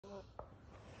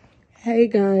Hey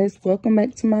guys, welcome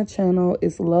back to my channel.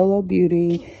 It's Lolo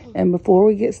Beauty, and before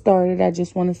we get started, I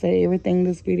just want to say everything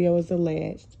this video is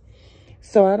alleged.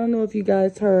 So I don't know if you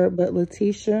guys heard, but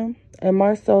Latisha and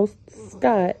Marsau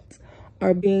Scott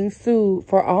are being sued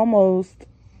for almost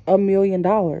 $1 million,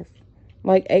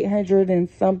 like 800 and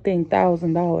something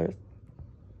thousand dollars.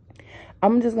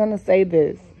 I'm just gonna say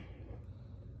this: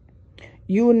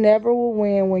 you never will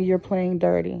win when you're playing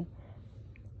dirty.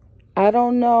 I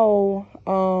don't know.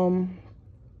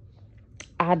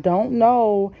 I don't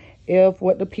know if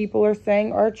what the people are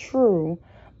saying are true,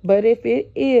 but if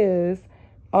it is,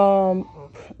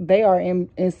 they are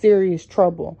in serious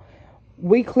trouble.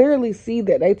 We clearly see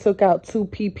that they took out 2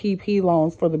 PPP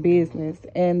loans for the business,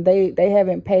 and they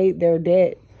haven't paid their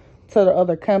debt to the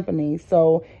other companies.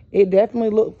 So it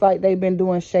definitely looks like they've been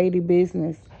doing shady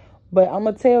business. But I'm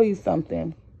going to tell you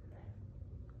something.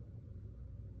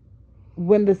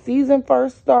 When the season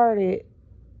first started,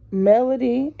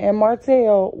 Melody and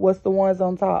Martell was the ones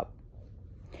on top.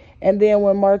 And then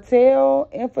when Martell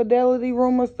infidelity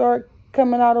rumors start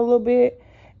coming out a little bit,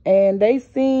 and they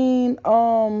seen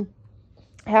how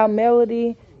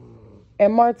Melody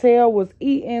and Martell was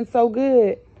eating so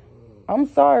good, I'm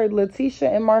sorry,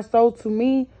 Latisha and Marsau, to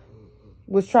me,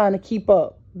 was trying to keep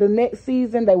up. The next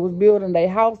season, they was building their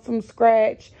house from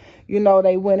scratch. You know,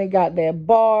 they went and got that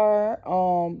bar.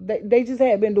 They just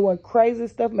had been doing crazy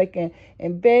stuff, making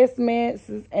investments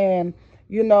and,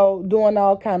 you know, doing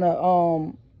all kind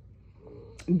of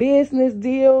business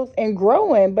deals and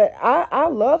growing. But I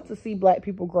love to see black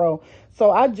people grow.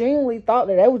 So I genuinely thought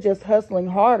that they were just hustling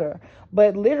harder.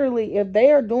 But literally, if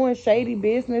they are doing shady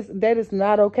business, that is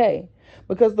not okay.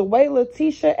 Because the way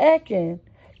Latisha acting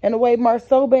and the way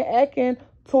Marsau been acting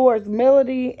towards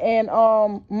Melody and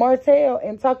Martell,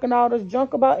 and talking all this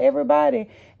junk about everybody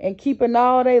and keeping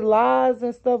all their lies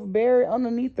and stuff buried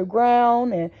underneath the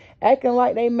ground and acting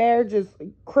like their marriage is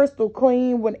crystal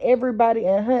clean when everybody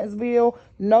in Huntsville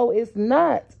know it's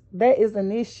not. That is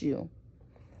an issue.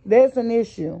 That's an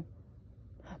issue.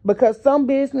 Because some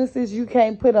businesses you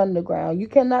can't put underground. You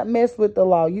cannot mess with the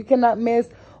law. You cannot mess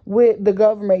with the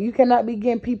government. You cannot be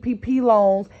getting PPP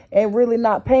loans and really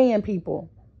not paying people.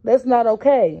 That's not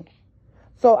okay.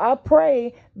 So I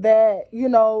pray that, you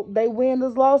know, they win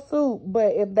this lawsuit.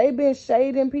 But if they've been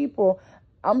shading people,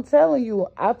 I'm telling you,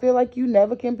 I feel like you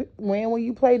never can win when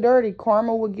you play dirty.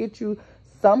 Karma will get you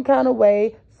some kind of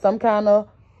way, some kind of,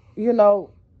 you know,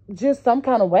 just some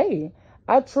kind of way.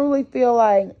 I truly feel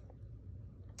like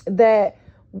that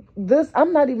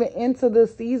I'm not even into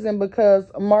this season because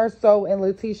Marsau and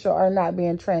Latisha are not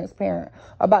being transparent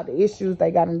about the issues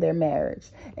they got in their marriage.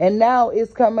 And now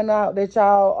it's coming out that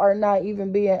y'all are not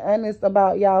even being honest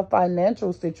about y'all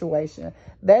financial situation.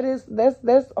 That's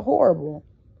horrible.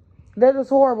 That is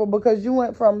horrible, because you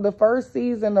went from the first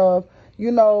season of,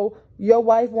 you know, your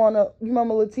wife you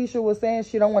remember Latisha was saying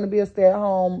she don't want to be a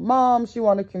stay-at-home mom. She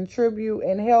want to contribute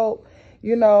and help,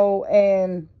 you know,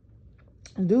 and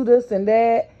do this and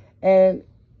that. And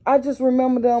I just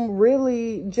remember them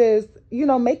really just, you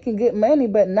know, making good money,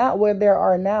 but not where they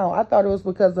are now. I thought it was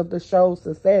because of the show's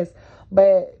success.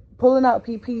 But pulling out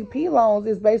PPP loans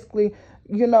is basically,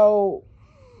 you know,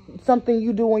 something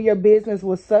you do when your business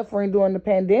was suffering during the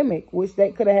pandemic, which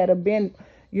that could have been,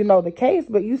 you know, the case.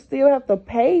 But you still have to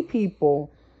pay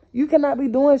people. You cannot be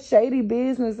doing shady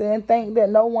business and think that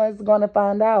no one's going to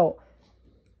find out.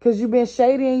 Because you've been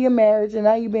shady in your marriage, and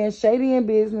now you've been shady in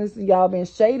business. Y'all been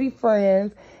shady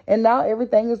friends, and now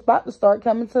everything is about to start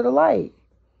coming to the light.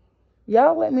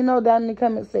 Y'all let me know down in the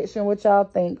comment section what y'all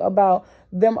think about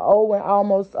them owing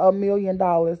almost $1 million.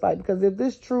 Like, because if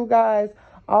this true, guys,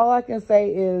 all I can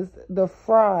say is the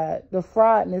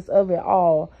fraudness of it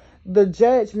all, the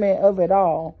judgment of it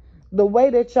all. The way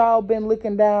that y'all been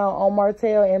looking down on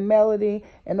Martell and Melody,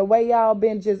 and the way y'all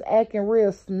been just acting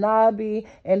real snobby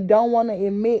and don't want to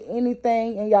admit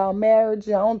anything in y'all marriage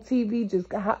and on TV,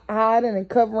 just hiding and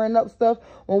covering up stuff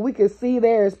when we can see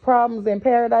there is problems in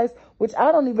paradise, which I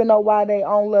don't even know why they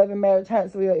own Love and Marriage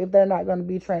Huntsville if they're not going to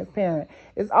be transparent.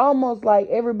 It's almost like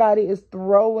everybody is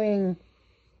throwing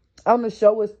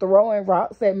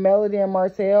rocks at Melody and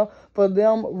Martell for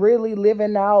them really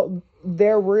living out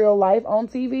their real life on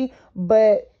TV,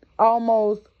 but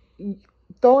almost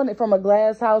throwing it from a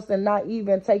glass house and not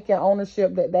even taking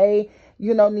ownership that they,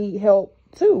 you know, need help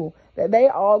too, that they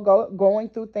all going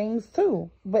through things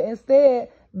too. But instead,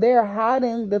 they're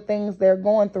hiding the things they're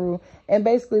going through, and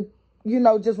basically, you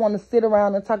know, just want to sit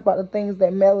around and talk about the things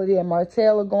that Melody and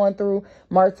Martell are going through,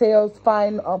 Martell's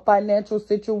financial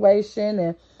situation,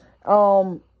 and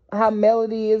how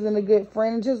Melody isn't a good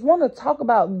friend. Just want to talk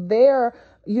about their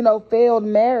failed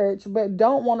marriage, but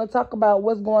don't want to talk about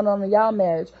what's going on in y'all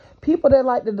marriage. People that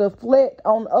like to deflect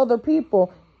on other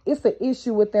people, it's an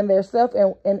issue within their self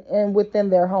and within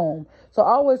their home. So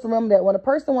always remember that when a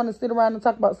person want to sit around and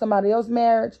talk about somebody else's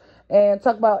marriage and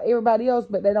talk about everybody else,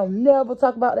 but they don't never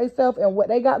talk about themselves and what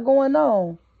they got going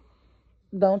on,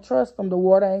 don't trust them. The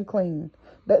water ain't clean.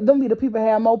 Them be the people that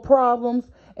have more problems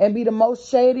and be the most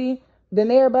shady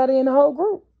than everybody in the whole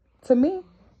group. To me,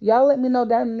 y'all let me know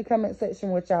down in the comment section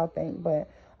what y'all think, but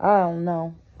I don't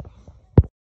know.